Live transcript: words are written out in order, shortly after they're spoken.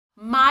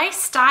My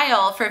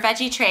style for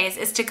veggie trays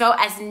is to go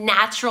as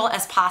natural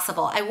as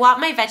possible. I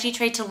want my veggie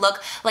tray to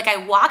look like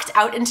I walked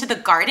out into the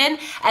garden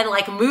and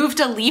like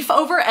moved a leaf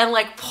over and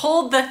like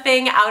pulled the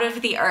thing out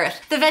of the earth.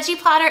 The veggie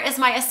platter is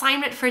my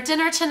assignment for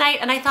dinner tonight,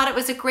 and I thought it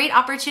was a great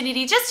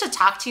opportunity just to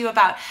talk to you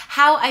about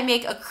how I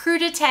make a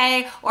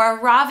crudite or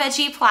a raw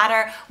veggie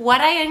platter,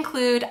 what I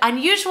include,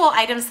 unusual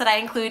items that I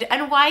include,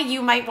 and why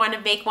you might want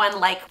to make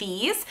one like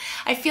these.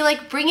 I feel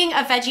like bringing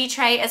a veggie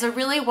tray is a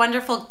really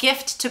wonderful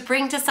gift to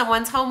bring to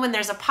someone's home when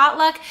there's a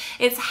potluck.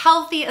 It's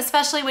healthy,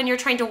 especially when you're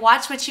trying to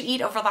watch what you eat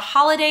over the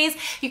holidays.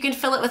 You can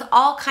fill it with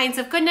all kinds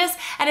of goodness,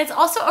 and it's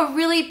also a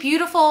really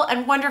beautiful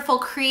and wonderful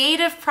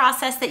creative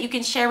process that you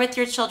can share with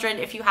your children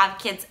if you have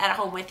kids at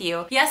home with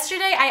you.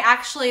 Yesterday, I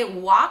actually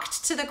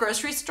walked to the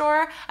grocery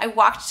store. I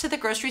walked to the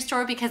grocery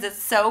store because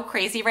it's so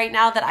crazy right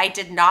now that I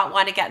did not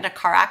want to get in a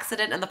car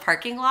accident in the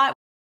parking lot.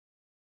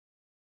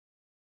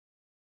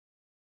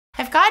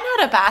 I've gotten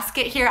out a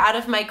basket here out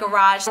of my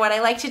garage. What I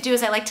like to do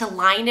is I like to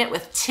line it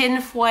with tin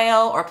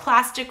foil or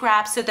plastic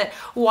wrap so that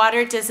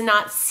water does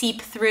not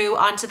seep through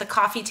onto the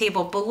coffee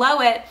table below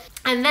it.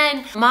 And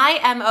then my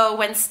MO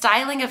when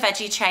styling a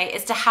veggie tray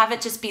is to have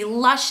it just be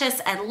luscious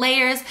and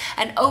layers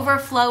and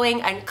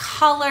overflowing and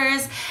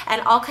colors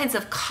and all kinds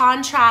of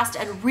contrast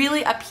and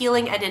really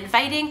appealing and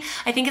inviting.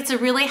 I think it's a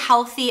really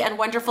healthy and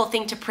wonderful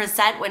thing to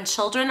present when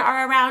children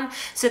are around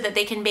so that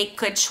they can make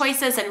good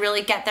choices and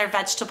really get their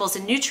vegetables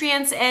and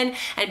nutrients in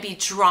and be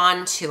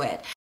drawn to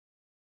it.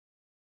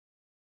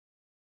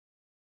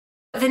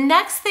 The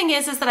next thing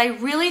is that I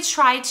really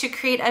try to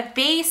create a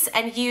base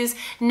and use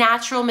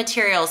natural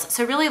materials.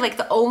 So really like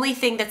the only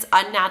thing that's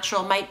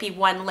unnatural might be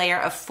one layer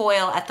of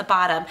foil at the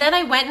bottom. Then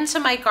I went into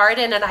my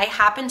garden and I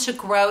happened to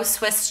grow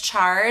Swiss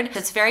chard.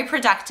 It's very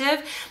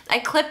productive. I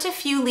clipped a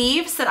few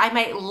leaves that I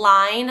might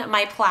line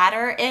my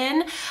platter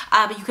in.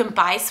 You can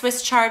buy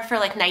Swiss chard for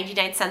like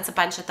 99 cents a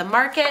bunch at the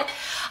market.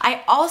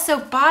 I also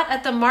bought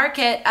at the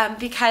market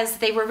because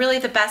they were really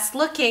the best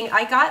looking.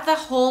 I got the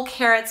whole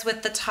carrots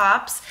with the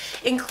tops,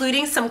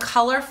 including some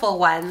colorful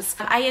ones.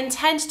 I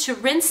intend to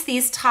rinse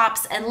these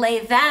tops and lay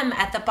them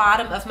at the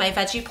bottom of my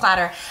veggie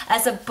platter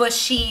as a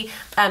bushy,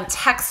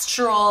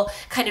 textural,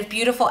 kind of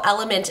beautiful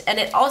element, and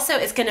it also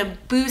is going to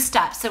boost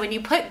up. So when you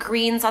put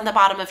greens on the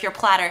bottom of your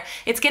platter,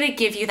 it's going to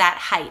give you that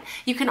height.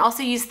 You can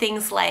also use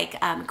things like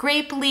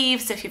grape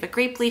leaves if you have a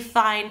grape leaf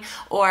vine,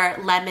 or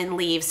lemon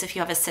leaves if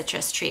you have a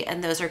citrus tree,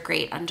 and those are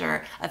great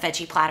under a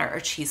veggie platter or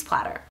cheese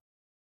platter.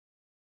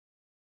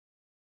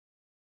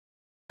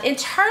 In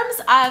terms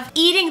of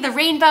eating the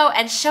rainbow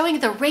and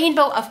showing the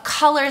rainbow of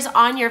colors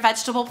on your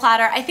vegetable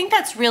platter, I think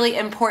that's really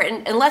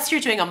important unless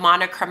you're doing a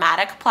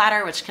monochromatic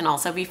platter, which can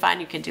also be fun.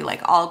 You can do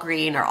like all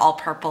green or all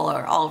purple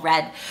or all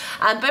red.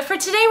 But for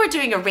today, we're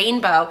doing a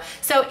rainbow.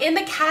 So in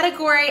the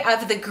category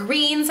of the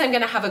greens, I'm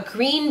gonna have a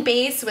green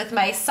base with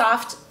my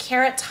soft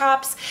carrot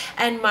tops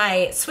and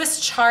my Swiss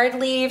chard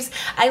leaves.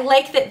 I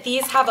like that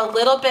these have a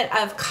little bit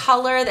of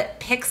color that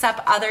picks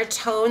up other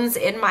tones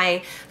in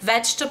my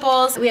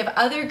vegetables. We have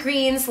other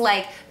greens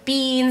like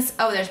beans.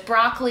 Oh, there's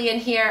broccoli in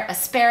here,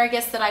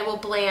 asparagus that I will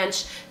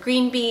blanch,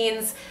 green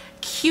beans,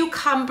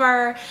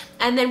 cucumber,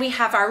 and then we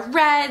have our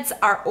reds,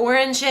 our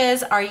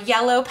oranges, our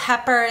yellow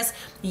peppers,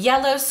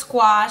 yellow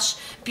squash,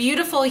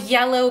 beautiful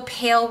yellow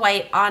pale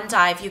white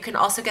endive. You can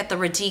also get the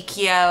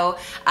radicchio,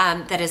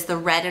 that is the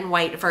red and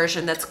white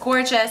version that's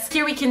gorgeous.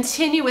 Here we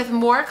continue with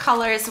more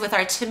colors with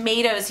our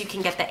tomatoes. You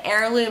can get the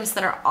heirlooms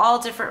that are all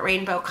different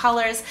rainbow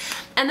colors.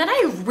 And then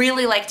I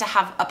really like to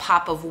have a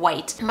pop of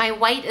white. My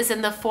white is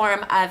in the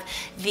form of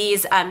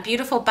these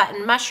beautiful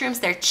button mushrooms.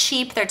 They're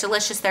cheap, they're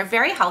delicious, they're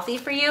very healthy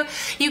for you.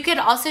 You could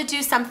also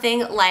do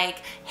something like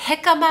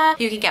jicama.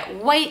 You can get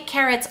white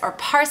carrots or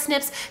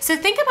parsnips. So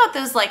think about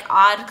those like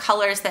odd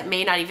colors that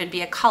may not even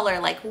be a color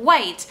like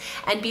white,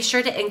 and be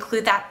sure to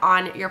include that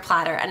on your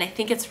platter. And I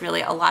think it's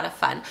really a lot of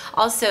fun.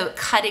 Also,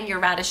 cutting your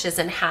radishes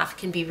in half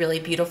can be really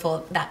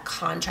beautiful, that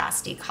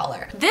contrasty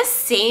color. This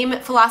same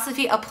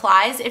philosophy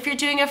applies if you're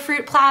doing a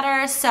fruit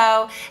platter.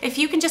 So if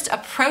you can just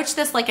approach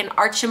this like an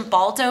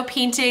Archimboldo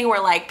painting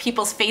where like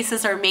people's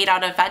faces are made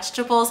out of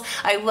vegetables.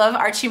 I love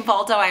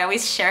Archimboldo. I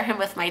always share him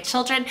with my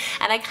children,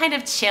 and I kind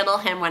of channel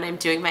him when I'm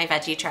doing my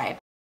veggie tray.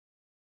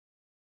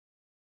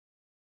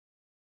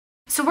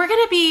 So we're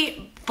gonna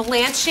be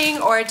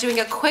blanching or doing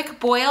a quick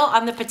boil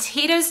on the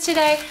potatoes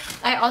today.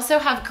 I also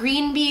have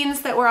green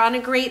beans that were on a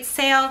great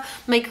sale.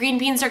 My green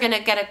beans are gonna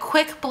get a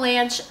quick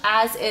blanch,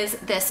 as is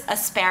this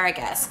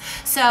asparagus.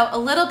 So a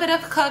little bit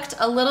of cooked,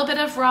 a little bit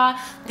of raw.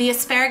 The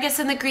asparagus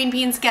and the green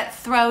beans get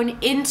thrown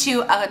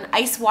into an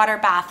ice water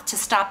bath to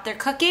stop their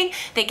cooking.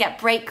 They get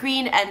bright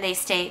green and they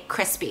stay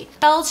crispy.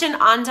 Belgian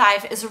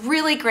endive is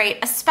really great,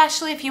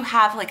 especially if you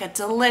have like a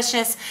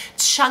delicious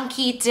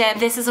chunky dip.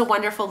 This is a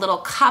wonderful little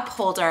cup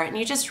colder, and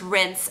you just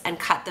rinse and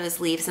cut those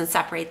leaves and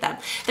separate them.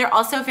 They're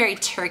also very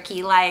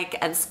turkey-like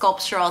and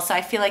sculptural, so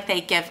I feel like they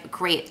give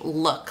great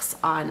looks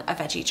on a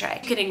veggie tray.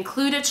 You can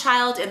include a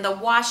child in the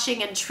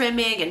washing and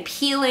trimming and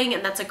peeling,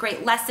 and that's a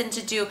great lesson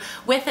to do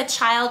with a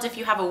child if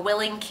you have a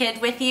willing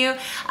kid with you.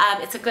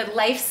 It's a good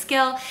life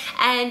skill.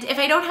 And if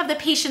I don't have the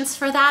patience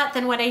for that,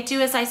 then what I do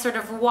is I sort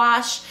of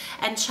wash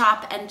and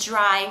chop and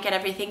dry and get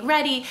everything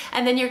ready,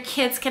 and then your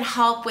kids can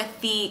help with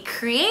the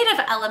creative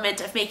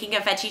element of making a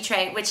veggie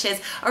tray, which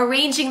is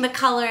arranging the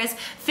colors,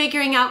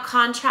 figuring out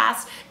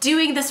contrast,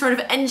 doing the sort of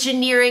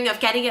engineering of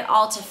getting it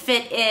all to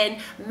fit in,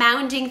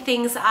 mounding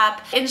things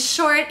up. In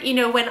short, you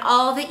know, when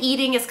all the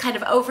eating is kind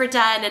of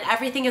overdone and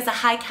everything is a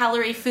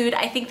high-calorie food,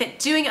 I think that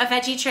doing a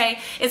veggie tray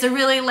is a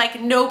really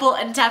noble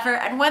endeavor,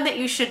 and one that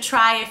you should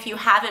try if you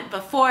haven't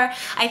before.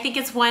 I think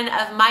it's one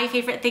of my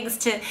favorite things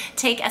to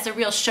take as a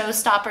real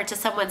showstopper to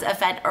someone's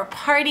event or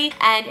party,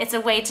 and it's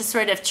a way to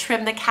sort of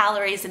trim the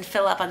calories and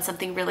fill up on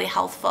something really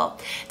healthful.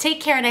 Take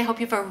care, and I hope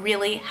you have a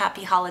really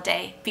happy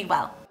holiday. Be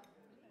well.